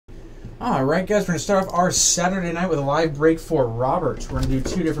Alright guys, we're going to start off our Saturday night with a live break for Robert. We're going to do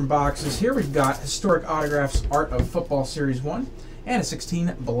two different boxes here. We've got Historic Autographs Art of Football Series 1 and a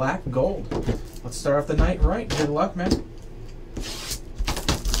 16 Black Gold. Let's start off the night right. Good luck, man.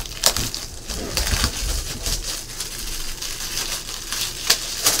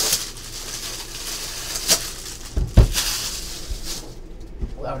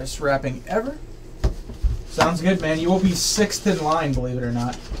 Loudest wrapping ever. Sounds good, man. You will be 6th in line, believe it or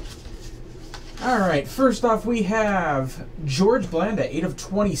not. Alright, first off we have George Blanda, 8 of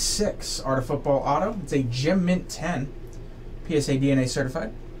 26, Art of Football Auto. It's a Gem Mint 10, PSA DNA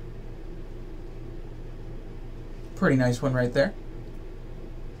certified. Pretty nice one right there.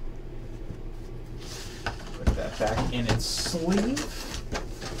 Put that back in its sleeve.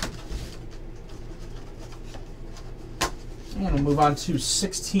 And we'll move on to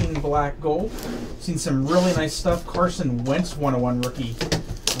 16 Black Gold. Seen some really nice stuff. Carson Wentz 101 rookie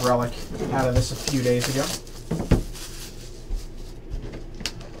relic out of this a few days ago.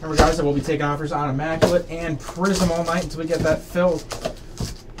 Remember guys, I will be taking offers on Immaculate and Prism all night until we get that filled.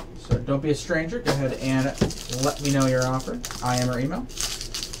 So don't be a stranger. Go ahead and let me know your offer. IM or email.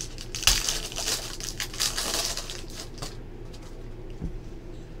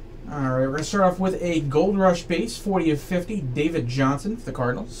 Alright, we're going to start off with a Gold Rush base, 40 of 50, David Johnson for the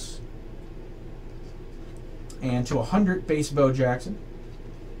Cardinals. And to 100, base Bo Jackson.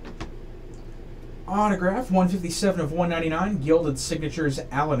 Autograph, 157 of 199, Gilded Signatures,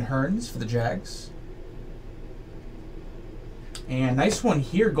 Alan Hearns for the Jags. And nice one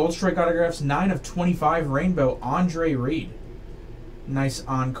here, Gold Strike Autographs, 9 of 25, Rainbow, Andre Reed. Nice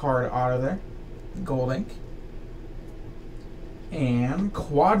on-card auto there, gold ink. And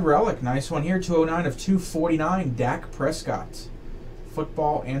Quad Relic, nice one here, 209 of 249, Dak Prescott.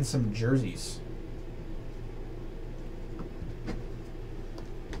 Football and some jerseys.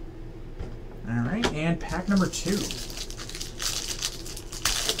 Alright, and pack number 2.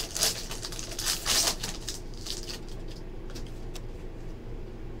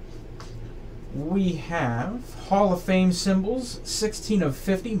 We have Hall of Fame symbols, 16 of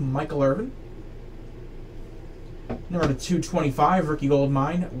 50, Michael Irvin. Number 225, Rookie Gold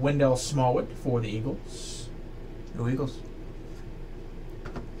Mine, Wendell Smallwood for the Eagles. Go Eagles.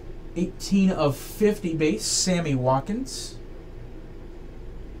 18 of 50 base, Sammy Watkins.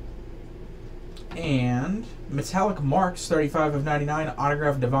 And Metallic Marks, 35 of 99,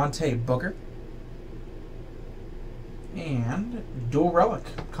 autograph Devontae Booker. And Dual Relic,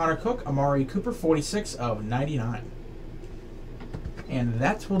 Connor Cook, Amari Cooper, 46 of 99. And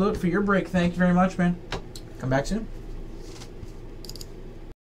that will do it for your break. Thank you very much, man. Come back soon.